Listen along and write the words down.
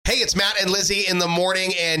It's Matt and Lizzie in the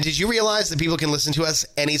morning. And did you realize that people can listen to us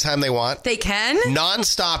anytime they want? They can?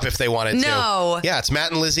 Non-stop if they wanted to. No. Yeah, it's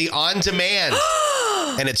Matt and Lizzie on demand.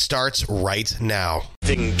 And it starts right now.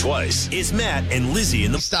 Think twice. It's Matt and Lizzie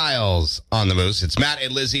in the Styles on the Moose. It's Matt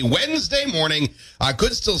and Lizzie. Wednesday morning. I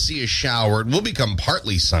could still see a shower. It will become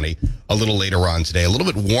partly sunny a little later on today. A little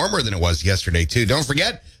bit warmer than it was yesterday, too. Don't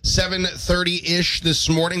forget, 7:30-ish this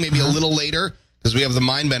morning, maybe a little later, because we have the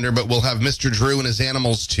Mindbender, but we'll have Mr. Drew and his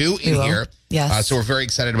animals, too, in here. Yes. So we're very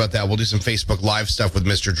excited about that. We'll do some Facebook Live stuff with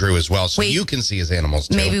Mr. Drew as well, so you can see his animals,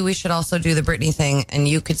 too. Maybe we should also do the Britney thing, and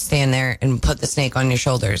you could stand there and put the snake on your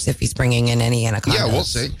shoulders if he's bringing in any anacondas. Yeah, we'll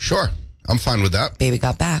see. Sure. I'm fine with that. Baby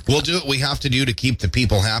got back. We'll do what we have to do to keep the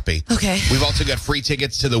people happy. Okay. We've also got free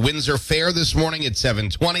tickets to the Windsor Fair this morning at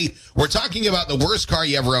 7:20. We're talking about the worst car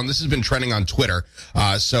you ever owned. This has been trending on Twitter.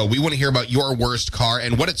 So we want to hear about your worst car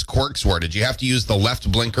and what its quirks were. Did you have to use the left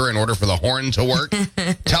blinker in order for the horn to work?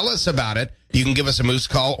 Tell us about it. You can give us a Moose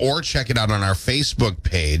call or check it out on our Facebook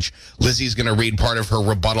page. Lizzie's going to read part of her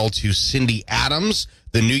rebuttal to Cindy Adams,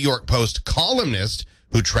 the New York Post columnist,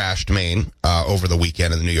 who trashed Maine over the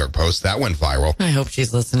weekend in the New York Post. That went viral. I hope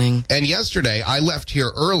she's listening. And yesterday, I left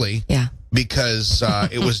here early because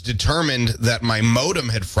it was determined that my modem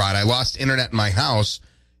had fried. I lost internet in my house,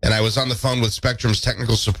 and I was on the phone with Spectrum's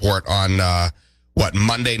technical support on,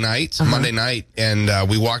 Monday night? Monday night, and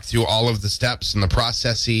we walked through all of the steps and the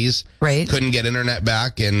processes. Right. Couldn't get internet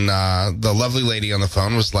back, and the lovely lady on the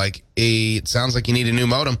phone was like, hey, it sounds like you need a new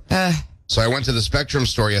modem. So I went to the Spectrum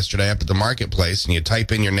store yesterday up at the marketplace, and you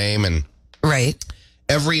type in your name, and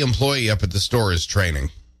every employee up at the store is training.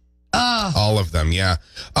 All of them, yeah.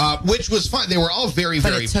 Which was fun. They were all very,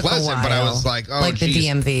 very pleasant, but I was like, oh, like geez. the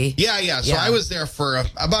DMV. Yeah. So I was there for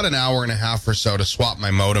about an hour and a half or so to swap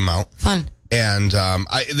my modem out. Fun. And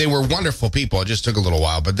they were wonderful people. It just took a little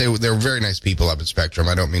while, but they were very nice people up at Spectrum.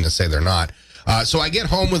 I don't mean to say they're not. So I get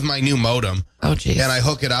home with my new modem. Oh, geez. And I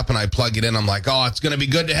hook it up and I plug it in. I'm like, oh, it's going to be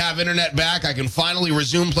good to have internet back. I can finally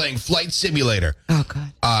resume playing Flight Simulator. Oh,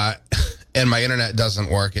 God. And my internet doesn't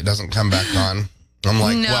work. It doesn't come back on. I'm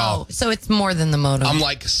like, well. So it's more than the modem. I'm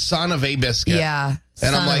like, son of a biscuit. Yeah.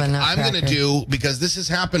 And I'm like, I'm going to do, because this has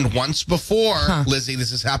happened once before, Lizzie,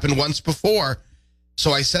 this has happened once before.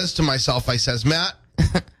 So I says to myself, Matt,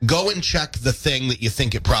 go and check the thing that you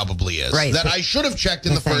think it probably is. Right. That I should have checked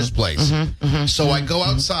in the first place. So I go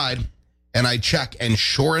outside and I check, and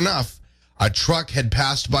sure enough, a truck had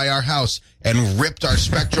passed by our house and ripped our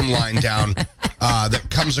Spectrum line down that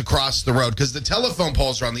comes across the road, because the telephone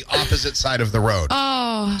poles are on the opposite side of the road.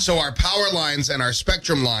 Oh. So our power lines and our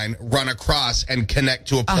Spectrum line run across and connect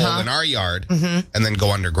to a pole in our yard and then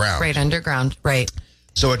go underground. Right, underground. Right.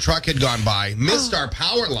 So a truck had gone by, missed our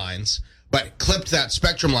power lines, but clipped that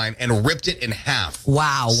Spectrum line and ripped it in half.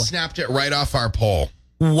 Wow. Snapped it right off our pole.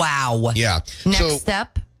 Wow. Yeah. Next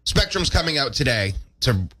step? Spectrum's coming out today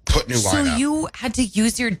to put new line up. So you had to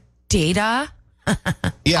use your data all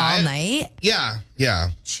night? Yeah.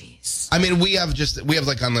 Jeez. I mean, we have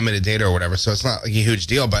like unlimited data or whatever, so it's not like a huge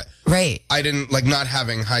deal, but I didn't like not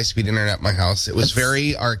having high-speed internet in my house. It was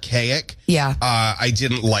very archaic. Yeah. I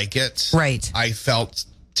didn't like it. Right. I felt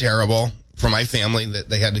terrible for my family that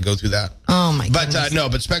they had to go through that. Oh, my goodness.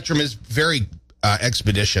 But Spectrum is very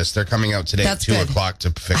expeditious. They're coming out today at 2 o'clock to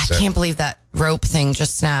fix it. I can't believe that rope thing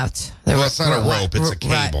just snapped. Well, it's not a rope. It's a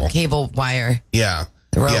cable. Cable wire. Yeah.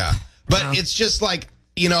 The rope. Yeah. But it's just like,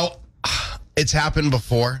 it's happened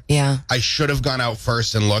before. Yeah. I should have gone out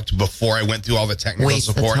first and looked before I went through all the technical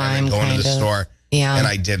support and then going to the store. Yeah. And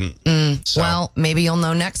I didn't. So, well, maybe you'll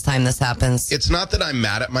know next time this happens. It's not that I'm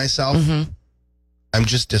mad at myself. I'm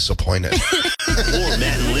just disappointed.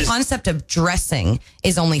 The concept of dressing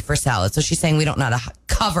is only for salad. So she's saying we don't know how to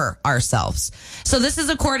cover ourselves. So this is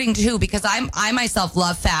according to, because I myself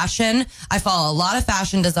love fashion. I follow a lot of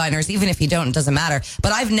fashion designers. Even if you don't, it doesn't matter.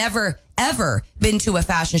 But I've never, ever been to a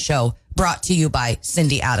fashion show brought to you by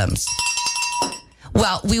Cindy Adams.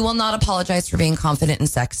 Well, we will not apologize for being confident and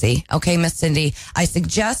sexy. Okay, Miss Cindy, I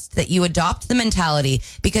suggest that you adopt the mentality,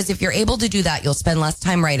 because if you're able to do that, you'll spend less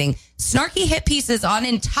time writing snarky hit pieces on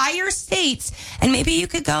entire states, and maybe you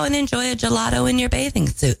could go and enjoy a gelato in your bathing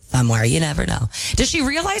suit somewhere. You never know. Does she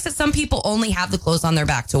realize that some people only have the clothes on their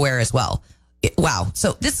back to wear as well? Wow.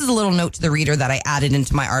 So this is a little note to the reader that I added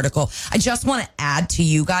into my article. I just want to add to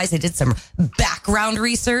you guys, I did some background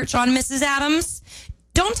research on Mrs. Adams.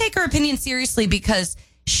 Don't take her opinion seriously, because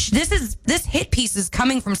this hit piece is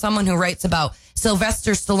coming from someone who writes about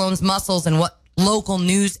Sylvester Stallone's muscles and what local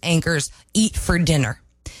news anchors eat for dinner.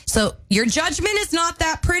 So your judgment is not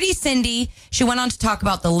that pretty, Cindy. She went on to talk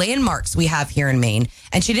about the landmarks we have here in Maine,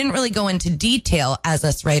 and she didn't really go into detail as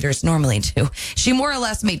us writers normally do. She more or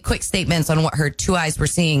less made quick statements on what her two eyes were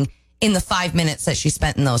seeing in the 5 minutes that she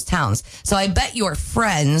spent in those towns. So I bet your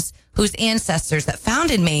friends whose ancestors that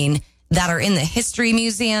founded Maine that are in the history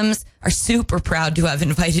museums are super proud to have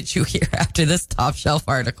invited you here after this top shelf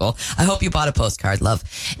article. I hope you bought a postcard, love.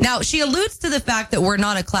 Now, she alludes to the fact that we're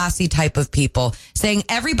not a classy type of people, saying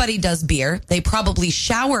everybody does beer. They probably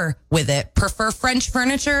shower with it, prefer French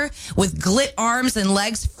furniture with glit arms and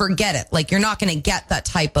legs. Forget it. Like, you're not going to get that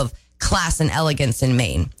type of class and elegance in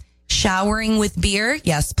Maine. Showering with beer,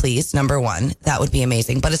 yes, please. Number one, that would be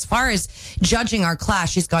amazing. But as far as judging our class,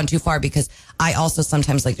 she's gone too far because I also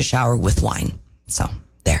sometimes like to shower with wine. So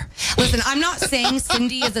there. Listen, I'm not saying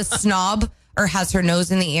Cindy is a snob or has her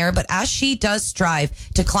nose in the air, but as she does strive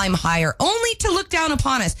to climb higher, only to look down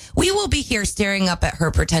upon us, we will be here staring up at her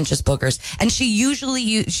pretentious boogers. And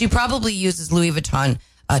she probably uses Louis Vuitton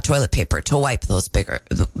toilet paper to wipe those big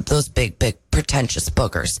pretentious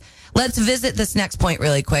boogers. Let's visit this next point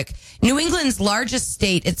really quick. New England's largest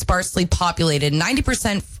state, it's sparsely populated,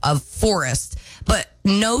 90% of forest, but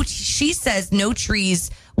she says no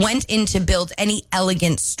trees went in to build any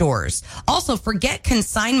elegant stores. Also, forget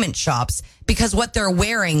consignment shops because what they're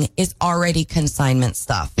wearing is already consignment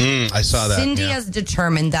stuff. I saw that. Cindy has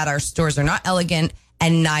determined that our stores are not elegant,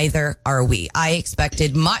 and neither are we. I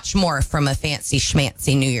expected much more from a fancy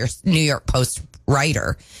schmancy New York Post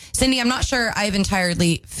writer. Cindy, I'm not sure I've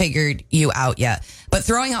entirely figured you out yet, but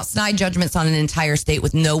throwing out snide judgments on an entire state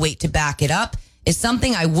with no weight to back it up is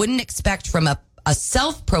something I wouldn't expect from a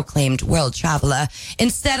self-proclaimed world traveler.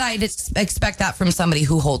 Instead, I'd expect that from somebody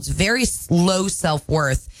who holds very low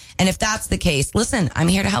self-worth. And if that's the case, listen, I'm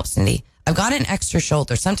here to help, Cindy. I've got an extra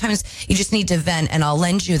shoulder. Sometimes you just need to vent, and I'll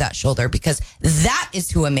lend you that shoulder because that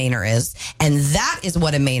is who a Mainer is, and that is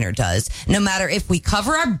what a Mainer does, no matter if we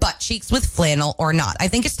cover our butt cheeks with flannel or not. I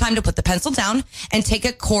think it's time to put the pencil down and take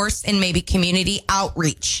a course in maybe community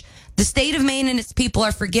outreach. The state of Maine and its people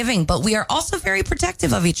are forgiving, but we are also very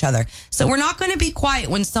protective of each other. So we're not going to be quiet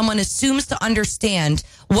when someone assumes to understand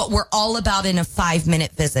what we're all about in a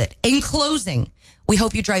 5-minute visit. In closing, we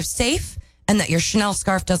hope you drive safe and that your Chanel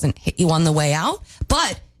scarf doesn't hit you on the way out.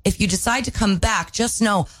 But if you decide to come back, just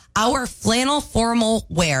know our flannel formal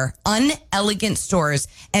wear, unelegant stores,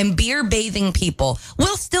 and beer bathing people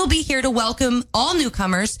will still be here to welcome all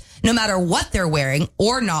newcomers, no matter what they're wearing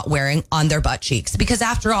or not wearing on their butt cheeks. Because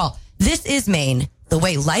after all, this is Maine, the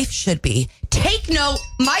way life should be. Take note,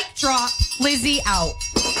 mic drop, Lizzie out.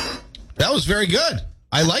 That was very good.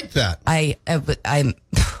 I like that. I'm...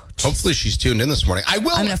 Hopefully she's tuned in this morning. I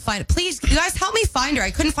will. I'm going to find it. Please, you guys help me find her.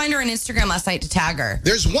 I couldn't find her on Instagram last night to tag her.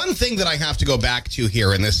 There's one thing that I have to go back to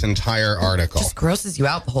here in this entire article. Just grosses you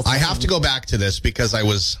out the whole time. I have to go back to this because I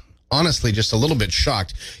was honestly just a little bit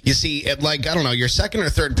shocked. You see, your second or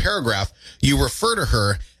third paragraph, you refer to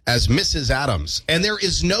her as Mrs. Adams. And there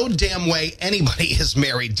is no damn way anybody is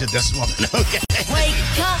married to this woman, okay?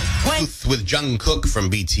 Wake up. With Jungkook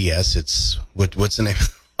from BTS. It's, what's the name?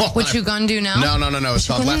 What you gonna do now? No. It's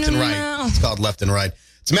called Left and Right. It's called Left and Right.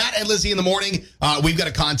 It's Matt and Lizzie in the morning. We've got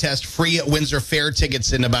a contest, free Windsor Fair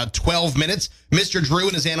tickets in about 12 minutes. Mr. Drew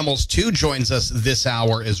and his Animals 2 joins us this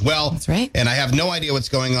hour as well. That's right. And I have no idea what's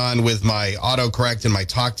going on with my autocorrect and my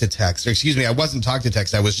talk to text. Excuse me, I wasn't talk to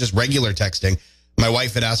text. I was just regular texting. My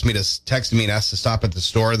wife had asked me to text me and asked to stop at the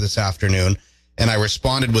store this afternoon. And I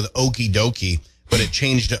responded with okie dokie. But it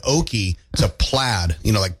changed to Okie to plaid,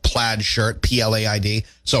 like plaid shirt, Plaid.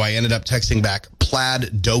 So I ended up texting back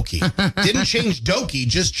plaid dokie. Didn't change dokie,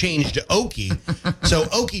 just changed to Okie. So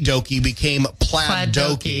Okie dokie became plaid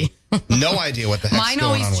dokie. No idea what the heck's Mine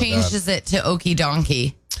going on always with changes that. it to Okie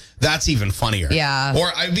donkey. That's even funnier. Yeah.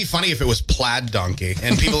 Or it'd be funny if it was plaid donkey.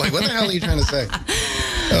 And people are like, what the hell are you trying to say?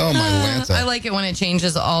 Oh, my Lanta. I like it when it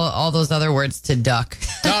changes all those other words to duck.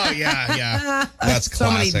 Oh, yeah. That's classic.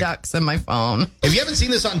 So many ducks in my phone. If you haven't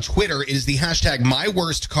seen this on Twitter, it is the hashtag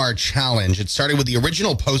 #MyWorstCarChallenge. It started with the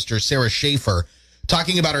original poster, Sarah Schaefer,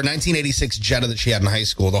 talking about her 1986 Jetta that she had in high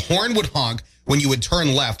school. The horn would honk when you would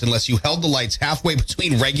turn left unless you held the lights halfway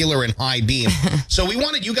between regular and high beam. So we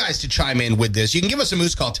wanted you guys to chime in with this. You can give us a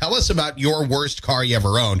moose call. Tell us about your worst car you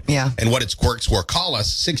ever owned and what its quirks were. Call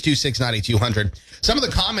us, 626-9200. Some of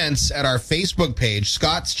the comments at our Facebook page,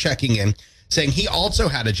 Scott's checking in, saying he also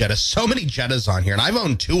had a Jetta. So many Jettas on here, and I've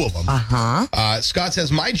owned 2 of them. Scott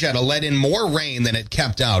says, my Jetta let in more rain than it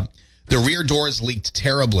kept out. The rear doors leaked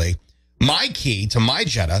terribly. My key to my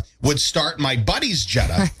Jetta would start my buddy's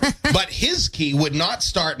Jetta, but his key would not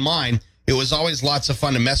start mine it was always lots of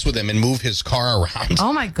fun to mess with him and move his car around.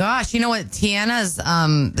 Oh my gosh. You know what? Tiana's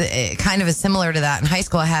kind of is similar to that. In high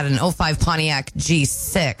school, I had an 05 Pontiac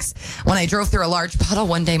G6. When I drove through a large puddle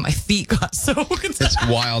one day, my feet got soaked. It's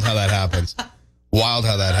wild how that happens. Wild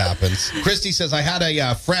how that happens. Christy says, I had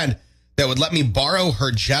a friend that would let me borrow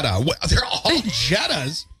her Jetta. They're all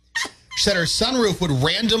Jettas. She said her sunroof would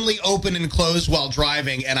randomly open and close while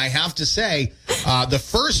driving. And I have to say, the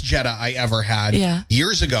first Jetta I ever had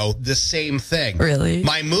years ago, the same thing. Really?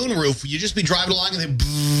 My moonroof, you just be driving along and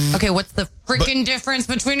then... Okay, what's the freaking difference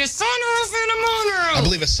between a sunroof and a moonroof? I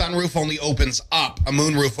believe a sunroof only opens up. A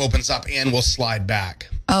moonroof opens up and will slide back.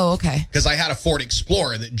 Oh, okay. Because I had a Ford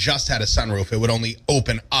Explorer that just had a sunroof. It would only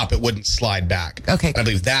open up. It wouldn't slide back. Okay. I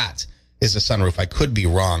believe that is a sunroof. I could be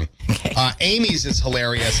wrong. Okay. Amy's is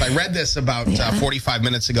hilarious. I read this about 45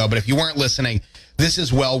 minutes ago, but if you weren't listening, this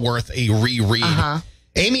is well worth a reread.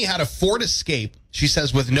 Amy had a Ford Escape, she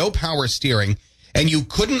says, with no power steering, and you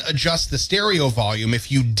couldn't adjust the stereo volume.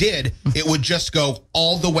 If you did, it would just go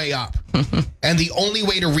all the way up. And the only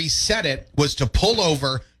way to reset it was to pull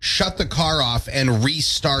over, shut the car off, and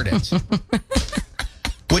restart it.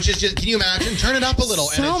 Which is just, can you imagine? Turn it up a little,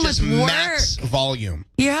 So and it's just much work. max volume.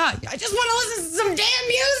 Yeah, I just want to listen to some damn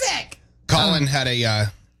music. Colin had a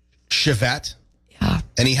Chevette,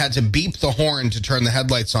 and he had to beep the horn to turn the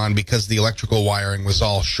headlights on because the electrical wiring was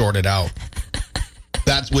all shorted out.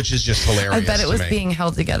 Which is just hilarious. I bet it was to me. being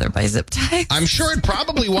held together by zip ties. I'm sure it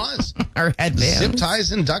probably was. Or headbands. Zip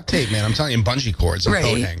ties and duct tape, man. I'm telling you, and bungee cords and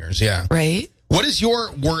coat hangers. Yeah. Right. What is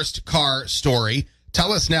your worst car story?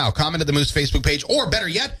 Tell us now. Comment at the Moose Facebook page, or better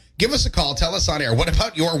yet, give us a call. Tell us on air. What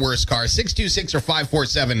about your worst car? 626 or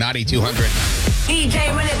 547-9200. DJ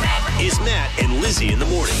Run It Back. Is Matt and Lizzie in the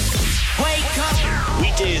morning. Wake up.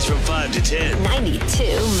 Weekdays from 5 to 10. 92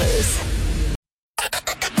 Moose.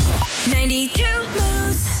 92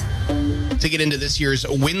 Moose. To get into this year's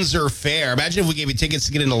Windsor Fair. Imagine if we gave you tickets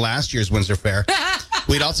to get into last year's Windsor Fair.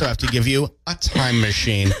 We'd also have to give you a time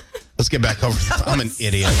machine. Let's get back over. I'm an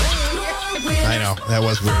idiot. I know. That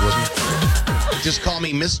was weird, wasn't it? Just call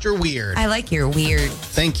me Mr. Weird. I like your weird.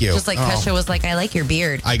 Thank you. Just like Kesha was like, I like your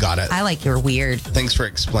beard. I got it. I like your weird. Thanks for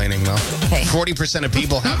explaining, though. Okay. 40% of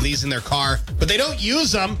people have these in their car, but they don't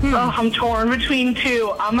use them. Oh, I'm torn between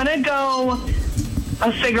two. I'm going to go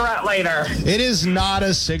a cigarette lighter. It is not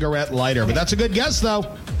a cigarette lighter, but that's a good guess, though.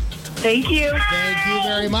 Thank you. Thank you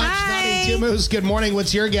very much, Bye. 92 Moose. Good morning.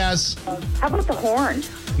 What's your guess? How about the horn?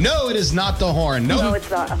 No, it is not the horn. No, it's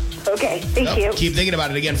not. Okay, thank you. Keep thinking about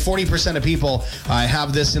it. Again, 40% of people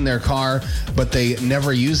have this in their car, but they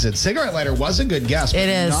never use it. Cigarette lighter was a good guess. It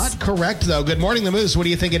is. Not correct, though. Good morning, the Moose. What do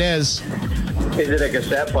you think it is? Is it a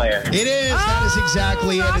cassette player? It is. That is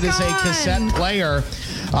exactly it. It is a cassette player.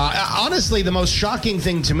 Honestly, the most shocking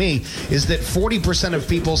thing to me is that 40% of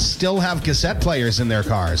people still have cassette players in their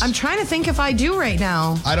cars. I'm trying to think if I do right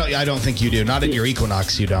now. I don't think you do. Not in your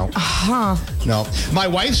Equinox, you don't. No. My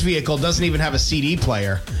wife's vehicle doesn't even have a CD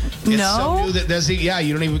player. It's so new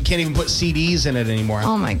that can't even put CDs in it anymore.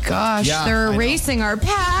 Oh my gosh. Yeah, They're I know. erasing our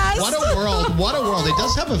past. What a world. What a world. It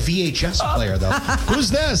does have a VHS player, though. Who's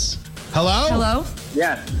this? Hello? Hello?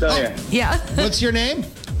 Yeah, still here. Yeah. What's your name?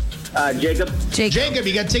 Jacob. Jacob,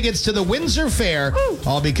 you got tickets to the Windsor Fair.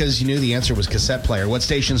 All because you knew the answer was cassette player. What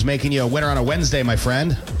station's making you a winner on a Wednesday, my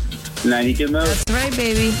friend? 92 Moose. That's right,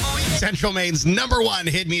 baby. Central Maine's #1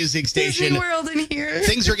 hit music station. Disney World in here.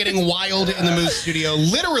 Things are getting wild in the Moose studio,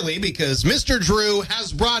 literally, because Mr. Drew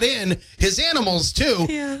has brought in his animals, too.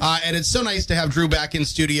 Yeah. And it's so nice to have Drew back in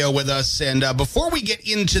studio with us. And before we get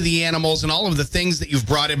into the animals and all of the things that you've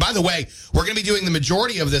brought in, by the way, we're going to be doing the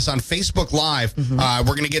majority of this on Facebook Live.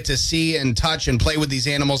 We're going to get to see and touch and play with these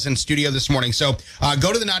animals in studio this morning. So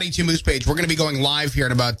go to the 92 Moose page. We're going to be going live here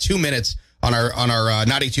in about 2 minutes on our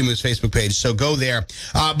 92 Moose Facebook page. So go there.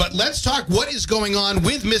 But let's talk what is going on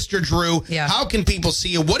with Mr. Drew. Yeah. How can people see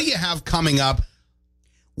you? What do you have coming up?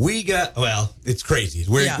 We got, it's crazy.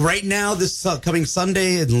 Right now, this coming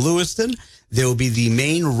Sunday in Lewiston, there will be the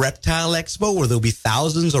main reptile expo where there'll be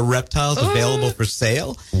thousands of reptiles available for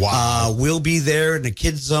sale. Wow. We'll be there in a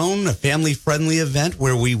kids zone, a family-friendly event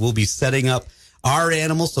where we will be setting up our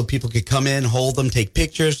animals so people can come in, hold them, take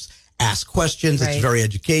pictures, ask questions. Right. It's very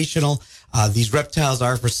educational. These reptiles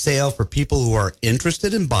are for sale for people who are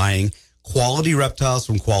interested in buying quality reptiles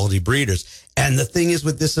from quality breeders. And the thing is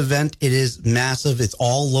with this event, it is massive. It's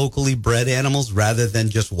all locally bred animals rather than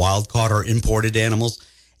just wild caught or imported animals.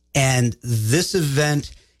 And this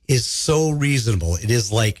event is so reasonable. It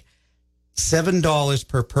is like $7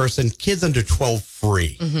 per person, kids under 12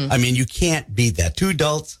 free. I mean, you can't beat that. 2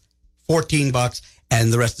 adults, $14,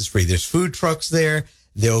 and the rest is free. There's food trucks there.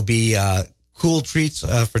 There'll be cool treats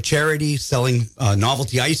for charity, selling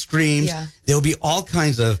novelty ice creams. Yeah. There'll be all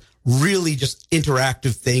kinds of really just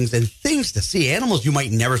interactive things and things to see. Animals you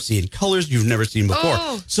might never see in colors you've never seen before.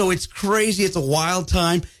 Oh. So it's crazy. It's a wild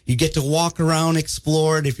time. You get to walk around,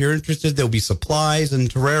 explore it. If you're interested, there'll be supplies and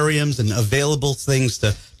terrariums and available things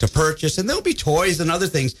to purchase. And there'll be toys and other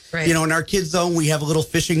things. Right. You know, in our kids' zone, we have a little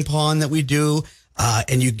fishing pond that we do.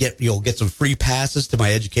 And you'll get some free passes to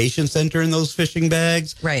my education center in those fishing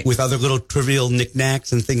bags. Right. With other little trivial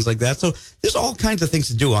knickknacks and things like that. So there's all kinds of things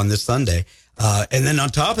to do on this Sunday. And then on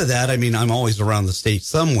top of that, I mean, I'm always around the state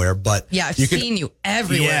somewhere, but Yeah, I've seen you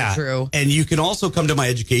everywhere, Drew. And you can also come to my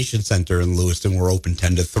education center in Lewiston. We're open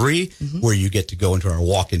 10 to 3, where you get to go into our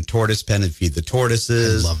walk-in tortoise pen and feed the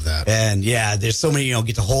tortoises. I love that. And yeah, there's so many,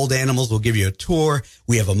 get to hold animals. We'll give you a tour.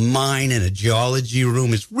 We have a mine and a geology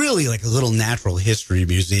room. It's really like a little natural history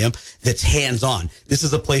museum that's hands-on. This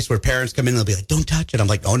is a place where parents come in and they'll be like, don't touch it. I'm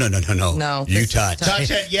like, oh, no. No, You this is touch.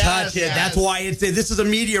 Touch it, yes, Touch it. yes. That's why this is a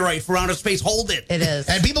meteorite for outer space. Hold it. It is.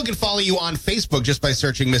 And people can follow you on Facebook just by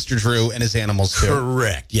searching Mr. Drew and his animals too.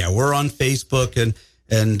 Correct. Yeah, we're on Facebook and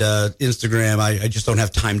Instagram. I just don't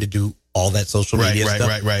have time to do all that social media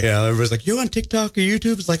stuff. Right. Yeah, everybody's like, you on TikTok or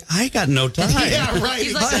YouTube? It's like, I got no time. Yeah, right.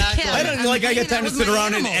 He's like, exactly. I I don't like. I got time to sit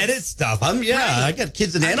around and edit stuff. I got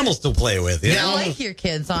kids and animals to play with. You I know? like your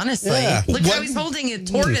kids, honestly. Yeah. Look, What- I was holding a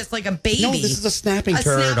tortoise like a baby. No, this is a snapping a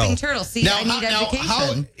turtle. snapping turtle. See, I need education.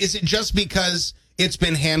 How is it just because it's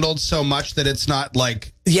been handled so much that it's not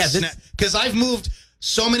like because I've moved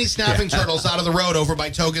so many snapping turtles out of the road over by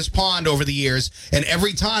Togus Pond over the years, and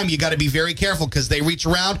every time you got to be very careful because they reach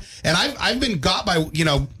around, and I've been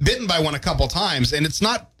bitten by one a couple times, and it's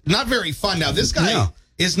not very fun. Now this guy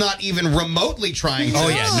is not even remotely trying to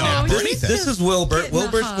snap or anything. This is Wilbert.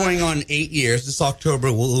 Wilbert's going on 8 years. This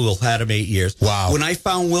October we'll have him 8 years. Wow. When I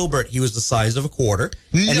found Wilbert, he was the size of a quarter.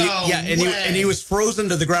 And he was frozen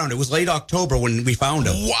to the ground. It was late October when we found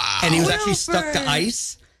him. Wow. And he was actually stuck to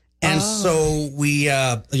ice. And so we,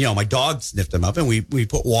 my dog sniffed him up and we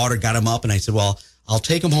put water, got him up. And I said, well, I'll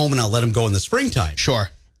take him home and I'll let him go in the springtime. Sure.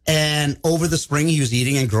 And over the spring, he was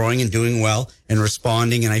eating and growing and doing well and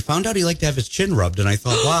responding. And I found out he liked to have his chin rubbed. And I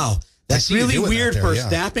thought, wow, that's see you really doing that weird there, for a yeah.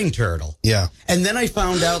 snapping turtle. Yeah. And then I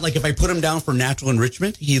found out, like, if I put him down for natural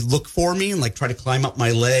enrichment, he'd look for me and, like, try to climb up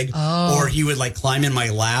my leg. Or he would, like, climb in my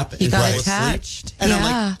lap and got fall attached. asleep. And I'm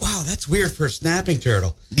Yeah. like, wow, that's weird for a snapping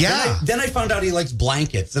turtle. Yeah. Then I found out he likes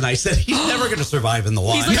blankets. And I said, he's never going to survive in the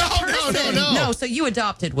wild. He's like No, a person. no. So you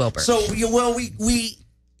adopted Wilbur. So,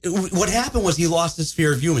 what happened was he lost his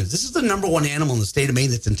fear of humans. This is the number one animal in the state of Maine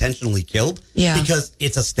that's intentionally killed. Yeah. Because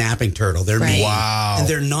it's a snapping turtle. They're Right. mean. Wow. And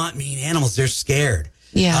they're not mean animals. They're scared.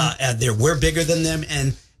 Yeah. We're bigger than them.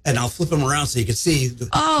 And I'll flip him around so you can see. He doesn't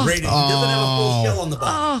have a full shell on the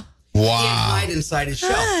bottom. He can't hide inside his shell.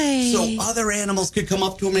 Hi. So other animals could come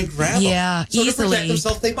up to him and grab Yeah, him. So to easily. protect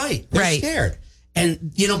themselves, they bite. They're Right. scared.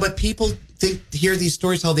 And, but people hear these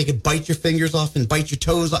stories how they could bite your fingers off and bite your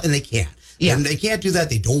toes off, and they can't. Yeah. And they can't do that.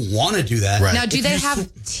 They don't want to do that. Right. Now, do If they you have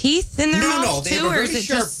teeth in their No, mouth they too, have a or is very it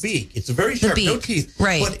sharp just beak. It's a very sharp, no beak. teeth.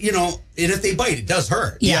 Right. But, and if they bite, it does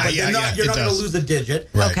hurt. Yeah. But Yeah, you're it not going to does. lose a digit.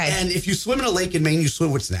 Right. Okay. And if you swim in a lake in Maine, you swim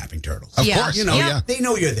with snapping turtles. Of Yeah. course. Yeah. They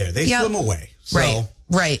know you're there. They Yep. swim away. So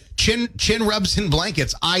right? Chin rubs and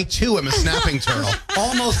blankets. I too am a snapping turtle. it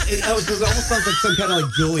almost sounds like some kind of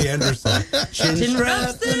like Julie Anderson. Chin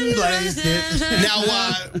straps and blankets. Now,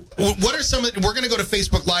 what are some? We're going to go to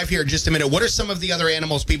Facebook Live here in just a minute. What are some of the other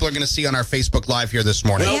animals people are going to see on our Facebook Live here this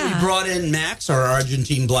morning? Well, we brought in Max, our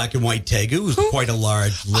Argentine black and white tegu, who's quite a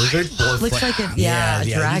large lizard. Looks like a He's a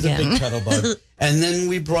dragon. big cuddle bug. And then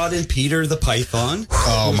we brought in Peter the python.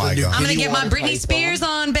 Oh, my Who's a new God. I'm gonna kitty get my water Britney python. Spears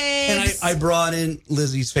on, And babes. I brought in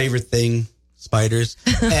Lizzie's favorite thing, spiders,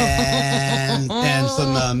 and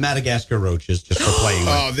some Madagascar roaches just for playing with.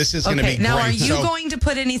 Oh, this is going to Okay, be now great. are you So- going to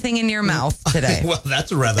put anything in your mouth today? Well,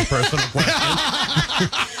 that's a rather personal question.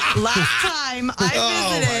 Last time I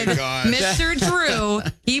Oh, visited my gosh. Mr. Drew,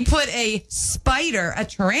 he put a spider, a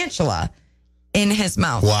tarantula, in his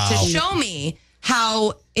mouth Wow. to show me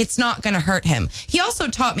how it's not going to hurt him. He also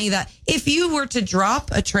taught me that if you were to drop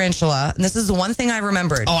a tarantula, and this is the one thing I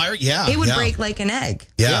remembered, it would break like an egg.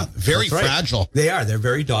 Yeah, very That's right. fragile. They are. They're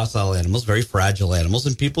very docile animals, very fragile animals.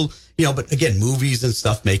 And people, but again, movies and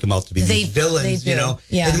stuff make them out to be these villains, they do.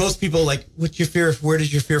 Yeah. And most people like, what's your fear? Where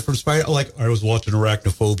does your fear from spider? Oh, like, I was watching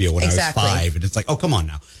Arachnophobia when Exactly. I was 5. And it's like, oh, come on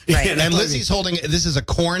now. Right. And Lizzie's holding, this is a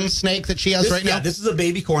corn snake that she has right now? Yeah, this is a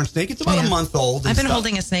baby corn snake. It's about a month old. I've been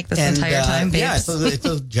holding a snake this entire time, babes. Yeah, it's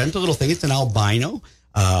a gentle little thing. It's an albino.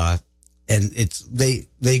 And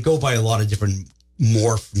they go by a lot of different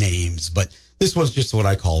morph names, but This one's just what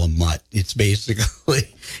I call a mutt. It's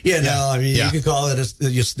basically, you could call it a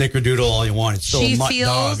snickerdoodle all you want. It's still a mutt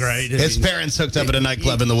dog, right? His parents hooked up at a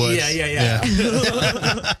nightclub in the woods. Yeah.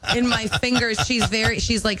 In my fingers,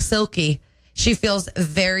 she's like silky. She feels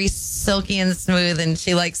very silky and smooth, and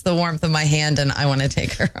she likes the warmth of my hand, and I want to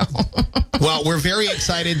take her home. Well, we're very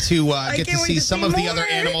excited to get to see some of the more. other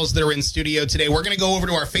animals that are in studio today. We're going to go over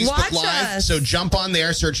to our Facebook Watch Live, us. so jump on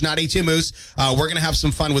there, search 92 Moose. We're going to have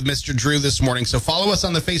some fun with Mr. Drew this morning, so follow us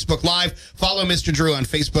on the Facebook Live. Follow Mr. Drew on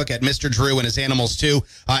Facebook at Mr. Drew and his animals too,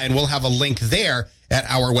 and we'll have a link there at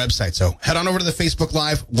our website. So head on over to the Facebook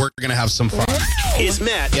Live. We're going to have some fun. Is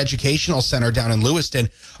Matt. The Educational Center down in Lewiston.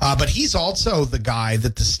 But he's also the guy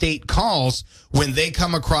that the state calls when they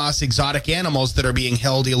come across exotic animals that are being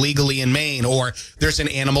held illegally in Maine, or there's an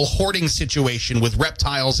animal hoarding situation with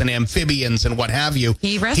reptiles and amphibians and what have you.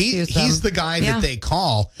 He rescues them. He's the guy that they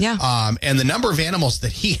call. Yeah. And the number of animals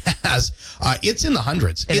that he has, it's in the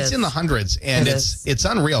hundreds. It's in the hundreds. And it's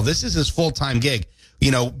unreal. This is his full-time gig. You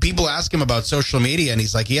know, people ask him about social media, and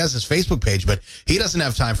he's like, he has his Facebook page, but he doesn't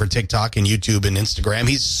have time for TikTok and YouTube and Instagram.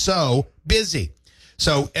 He's so busy.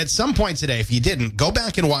 So at some point today, if you didn't, go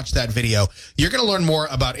back and watch that video. You're going to learn more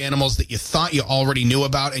about animals that you thought you already knew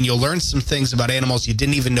about, and you'll learn some things about animals you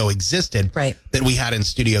didn't even know existed that we had in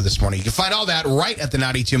studio this morning. You can find all that right at the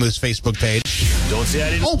 92 Moose Facebook page. Don't say I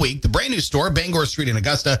didn't. All week, the brand new store, Bangor Street in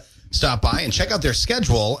Augusta. Stop by and check out their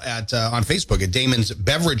schedule at on Facebook at Damon's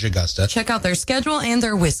Beverage Augusta. Check out their schedule and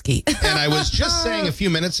their whiskey. And I was just saying a few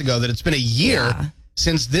minutes ago that it's been a year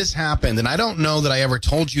since this happened, and I don't know that I ever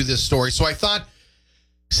told you this story. So I thought,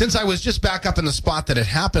 since I was just back up in the spot that it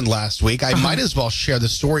happened last week, I might as well share the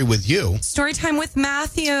story with you. Story time with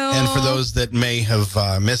Matthew. And for those that may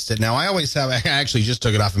have missed it, now I always have, I actually just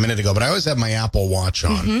took it off a minute ago, but I always have my Apple Watch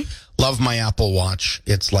on. Love my Apple Watch.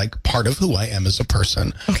 It's like part of who I am as a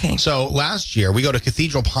person. Okay. So last year, we go to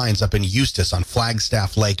Cathedral Pines up in Eustis on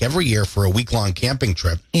Flagstaff Lake every year for a week-long camping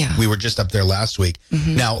trip. Yeah. We were just up there last week.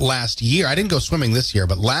 Now, last year, I didn't go swimming this year,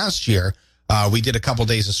 but last year, we did a couple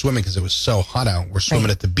days of swimming because it was so hot out. We're swimming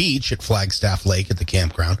at the beach at Flagstaff Lake at the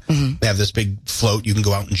campground. They have this big float you can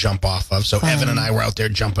go out and jump off of. So Evan and I were out there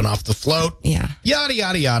jumping off the float. Yeah. Yada,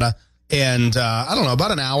 yada, yada. And I don't know, about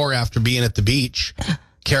an hour after being at the beach,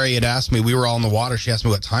 Carrie had asked me, we were all in the water. She asked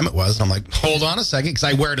me what time it was. And I'm like, hold on a second, because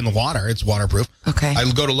I wear it in the water. It's waterproof. Okay. I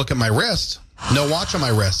go to look at my wrist. No watch on my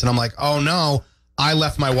wrist. And I'm like, oh, no, I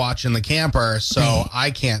left my watch in the camper, so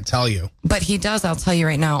I can't tell you. But he does, I'll tell you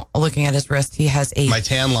right now, looking at his wrist, he has my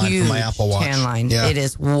tan line from my Apple Watch. Tan line. Yeah. It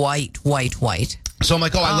is white. So I'm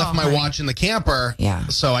like, I left my watch in the camper,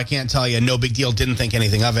 so I can't tell you. No big deal. Didn't think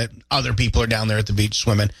anything of it. Other people are down there at the beach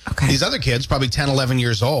swimming. Okay. These other kids, probably 10, 11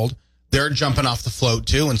 years old, they're jumping off the float,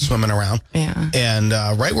 too, and swimming around. Yeah. And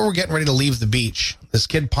right where we're getting ready to leave the beach, this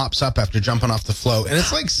kid pops up after jumping off the float, and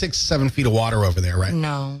it's like 6, 7 feet of water over there, right?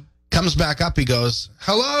 No. Comes back up, he goes,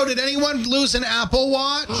 hello, did anyone lose an Apple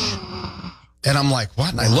Watch? And I'm like,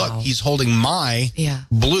 what? And I look, he's holding my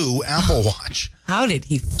blue Apple Watch. How did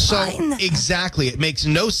he find that? Exactly. It makes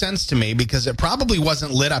no sense to me because it probably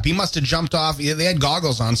wasn't lit up. He must have jumped off. They had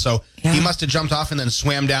goggles on, so he must have jumped off and then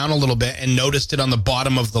swam down a little bit and noticed it on the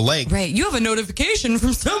bottom of the lake. Right. You have a notification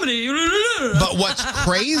from somebody. But what's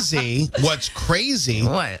crazy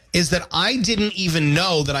What? is that I didn't even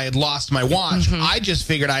know that I had lost my watch. I just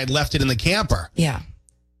figured I had left it in the camper. Yeah.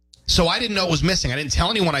 So I didn't know it was missing. I didn't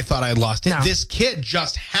tell anyone I thought I had lost it. No. This kid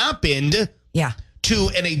just happened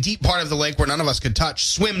to, in a deep part of the lake where none of us could touch,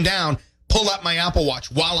 swim down, pull up my Apple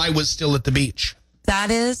Watch while I was still at the beach. That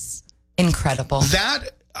is incredible.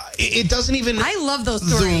 It doesn't even... I love those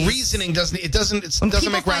stories. The reasoning doesn't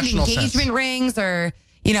make rational sense. Engagement rings or...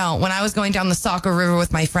 You know, when I was going down the Saco River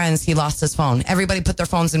with my friends, he lost his phone. Everybody put their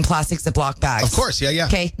phones in plastic Ziploc bags. Of course, yeah.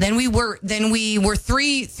 Okay, then we were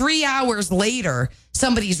 3 hours later,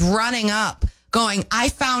 somebody's running up going, I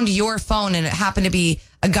found your phone, and it happened to be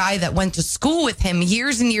a guy that went to school with him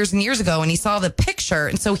years and years and years ago, and he saw the picture,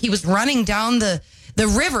 and so he was running down the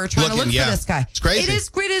river trying to look for this guy. It's crazy.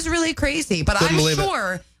 It is really crazy, but Couldn't I'm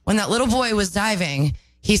sure when that little boy was diving,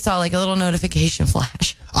 he saw like a little notification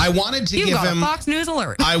flash. I wanted to give him a Fox News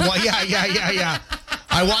alert. Yeah.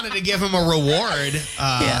 I wanted to give him a reward,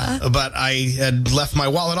 but I had left my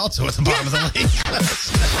wallet also at the bottom of the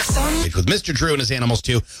lake. With Mr. Drew and his animals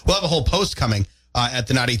too. We'll have a whole post coming at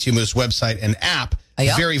the 92 Moose website and app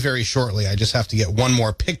very, very shortly. I just have to get one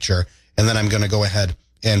more picture, and then I'm going to go ahead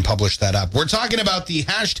and publish that up. We're talking about the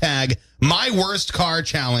hashtag My Worst Car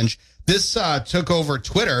Challenge. This took over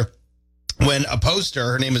Twitter when a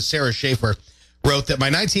poster, her name is Sarah Schaefer, wrote that my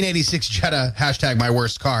 1986 Jetta, hashtag my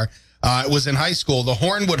worst car, It was in high school. The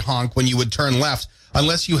horn would honk when you would turn left,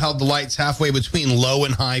 unless you held the lights halfway between low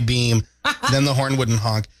and high beam. Then the horn wouldn't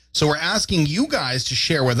honk. So we're asking you guys to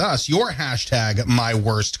share with us your hashtag my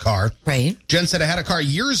worst car. Right. Jen said, I had a car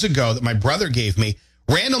years ago that my brother gave me.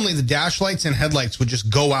 Randomly, the dash lights and headlights would just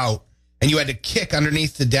go out, and you had to kick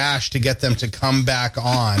underneath the dash to get them to come back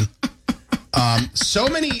on. So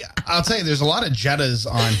many, I'll tell you, there's a lot of Jettas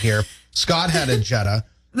on here. Scott had a Jetta.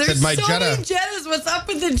 There's my so Jetta, many Jettas. What's up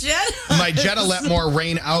with the Jetta? My Jetta let more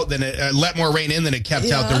rain out than it let more rain in than it kept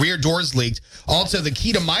out. The rear doors leaked. Also, the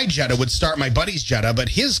key to my Jetta would start my buddy's Jetta, but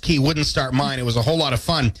his key wouldn't start mine. It was a whole lot of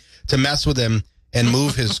fun to mess with him and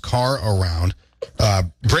move his car around.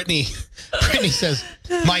 Brittany says,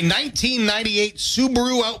 my 1998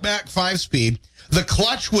 Subaru Outback 5-speed, the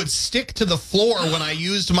clutch would stick to the floor when I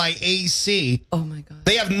used my AC. Oh, my God.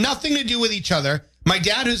 They have nothing to do with each other. My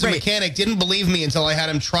dad, who's a mechanic, didn't believe me until I had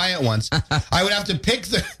him try it once. I would have to pick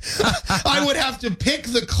the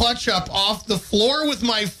clutch up off the floor with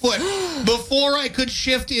my foot before I could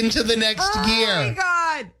shift into the next gear. Oh my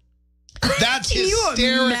God. That's Can hysterical.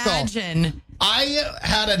 you imagine? I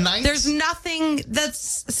had a nice... There's nothing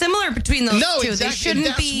that's similar between those two. Exactly. They shouldn't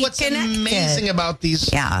That's be what's connected. amazing about these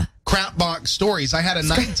crap box stories. I had a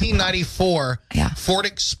 1994 Ford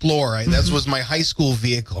Explorer. That was my high school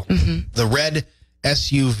vehicle. The red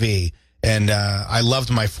SUV. And I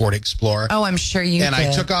loved my Ford Explorer. Oh, I'm sure you And did.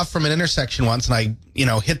 I took off from an intersection once, and I,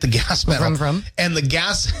 hit the gas pedal. And the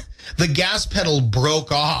gas pedal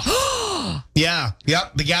broke off.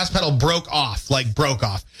 The gas pedal broke off.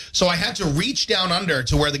 So I had to reach down under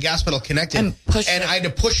to where the gas pedal connected. And I had to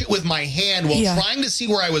push it with my hand while trying to see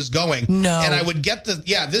where I was going. No. And I would get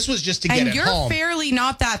this was just to get it home. And you're fairly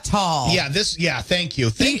not that tall. Thank you.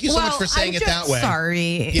 Thank you so much for saying it that way.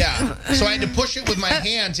 Sorry. Yeah. So I had to push it with my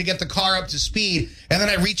hand to get the car up to speed. And then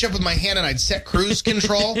I reach up with my hand and I'd set cruise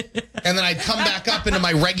control. And then I'd come back up into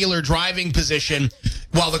my regular driving position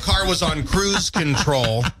while the car was on cruise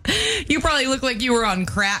control. You probably look like you were on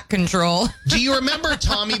crack control. Do you remember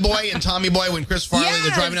Tommy Boy and Tommy Boy when Chris Farley,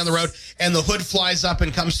 they're driving down the road and the hood flies up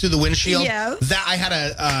and comes through the windshield? Yeah. That I had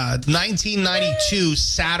a 1992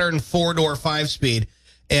 Saturn 4-door 5-speed.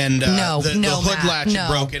 And the hood latch had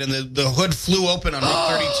broken, and the hood flew open on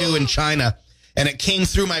Route 32 in China, and it came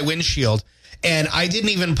through my windshield. And I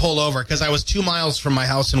didn't even pull over because I was 2 miles from my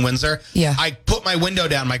house in Windsor. Yeah. I put my window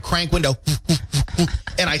down, my crank window,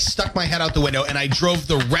 and I stuck my head out the window, and I drove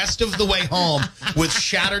the rest of the way home with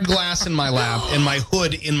shattered glass in my lap and my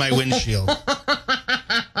hood in my windshield.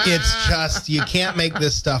 It's just, you can't make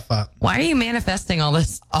this stuff up. Why are you manifesting all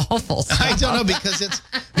this awful stuff? I don't know, because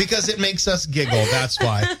it makes us giggle. That's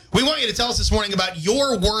why. We want you to tell us this morning about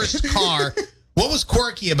your worst car. What was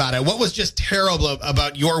quirky about it? What was just terrible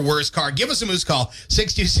about your worst car? Give us a Moose call,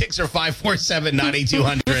 626 or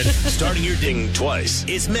 547-9200. Starting your ding twice.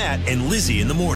 It's Matt and Lizzie in the morning.